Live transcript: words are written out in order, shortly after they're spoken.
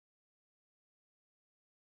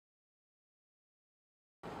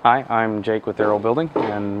Hi, I'm Jake with Aero Building,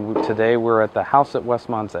 and today we're at the house at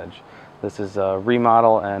Westmont's Edge. This is a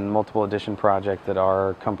remodel and multiple addition project that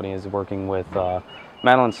our company is working with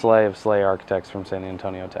Madeline Slay of Slay Architects from San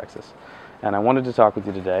Antonio, Texas. And I wanted to talk with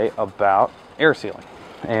you today about air sealing.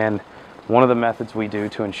 And one of the methods we do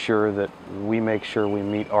to ensure that we make sure we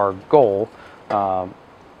meet our goal,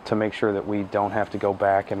 to make sure that we don't have to go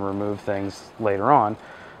back and remove things later on,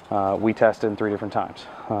 we test in 3 different times.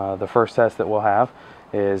 The first test that we'll have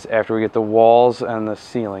is after we get the walls and the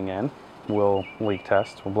ceiling in, we'll leak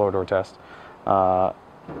test, we'll blower door test.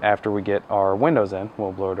 After we get our windows in,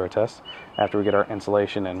 we'll blower door test. After we get our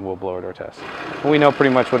insulation in, we'll blower door test. We know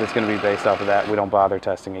pretty much what it's going to be based off of that. We don't bother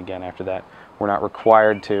testing again after that. We're not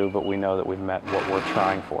required to, but we know that we've met what we're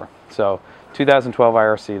trying for. So 2012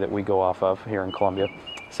 IRC that we go off of here in Columbia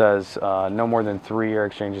says no more than 3 air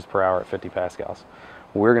exchanges per hour at 50 pascals.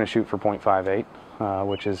 We're going to shoot for 0.58,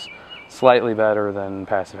 which is slightly better than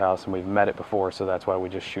passive house, and we've met it before, so that's why we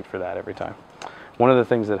just shoot for that every time. One of the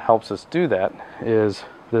things that helps us do that is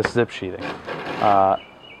this zip sheathing.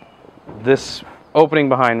 This opening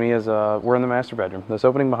behind me is we're in the master bedroom. This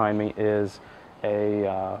opening behind me is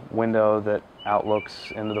a window that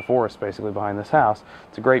outlooks into the forest basically behind this house.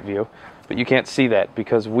 It's a great view, but you can't see that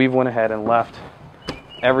because we've went ahead and left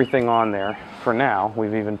everything on there for now.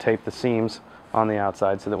 We've even taped the seams on the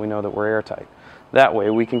outside so that we know that we're airtight. That way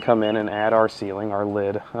we can come in and add our sealing, our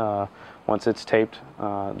lid. Once it's taped,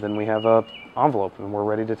 then we have a envelope and we're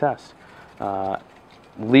ready to test.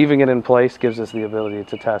 Leaving it in place gives us the ability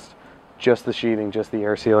to test just the sheathing, just the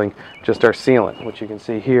air sealing, just our sealant. What you can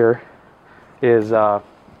see here is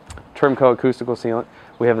Trimco acoustical sealant.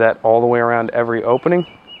 We have that all the way around every opening,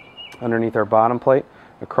 underneath our bottom plate,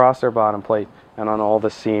 across our bottom plate, and on all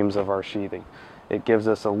the seams of our sheathing. It gives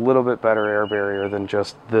us a little bit better air barrier than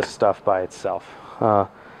just this stuff by itself.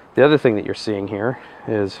 The other thing that you're seeing here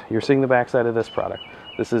is you're seeing the backside of this product.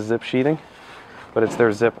 This is zip sheathing, but it's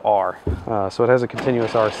their zip R. So it has a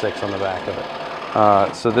continuous R6 on the back of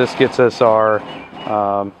it. So this gets us our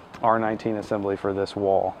R19 assembly for this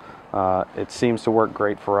wall. It seems to work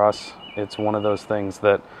great for us. It's one of those things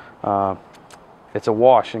that it's a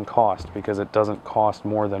wash in cost because it doesn't cost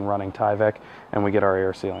more than running Tyvek, and we get our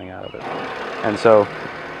air sealing out of it. And so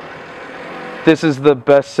this is the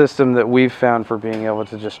best system that we've found for being able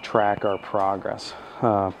to just track our progress.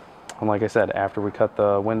 And like I said, after we cut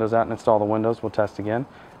the windows out and install the windows, we'll test again.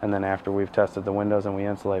 And then after we've tested the windows and we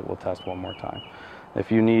insulate, we'll test one more time.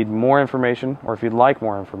 If you need more information, or if you'd like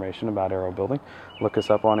more information about Aero Building, look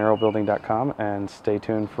us up on aerobuilding.com and stay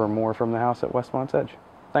tuned for more from the house at Westmont's Edge.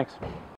 Thanks.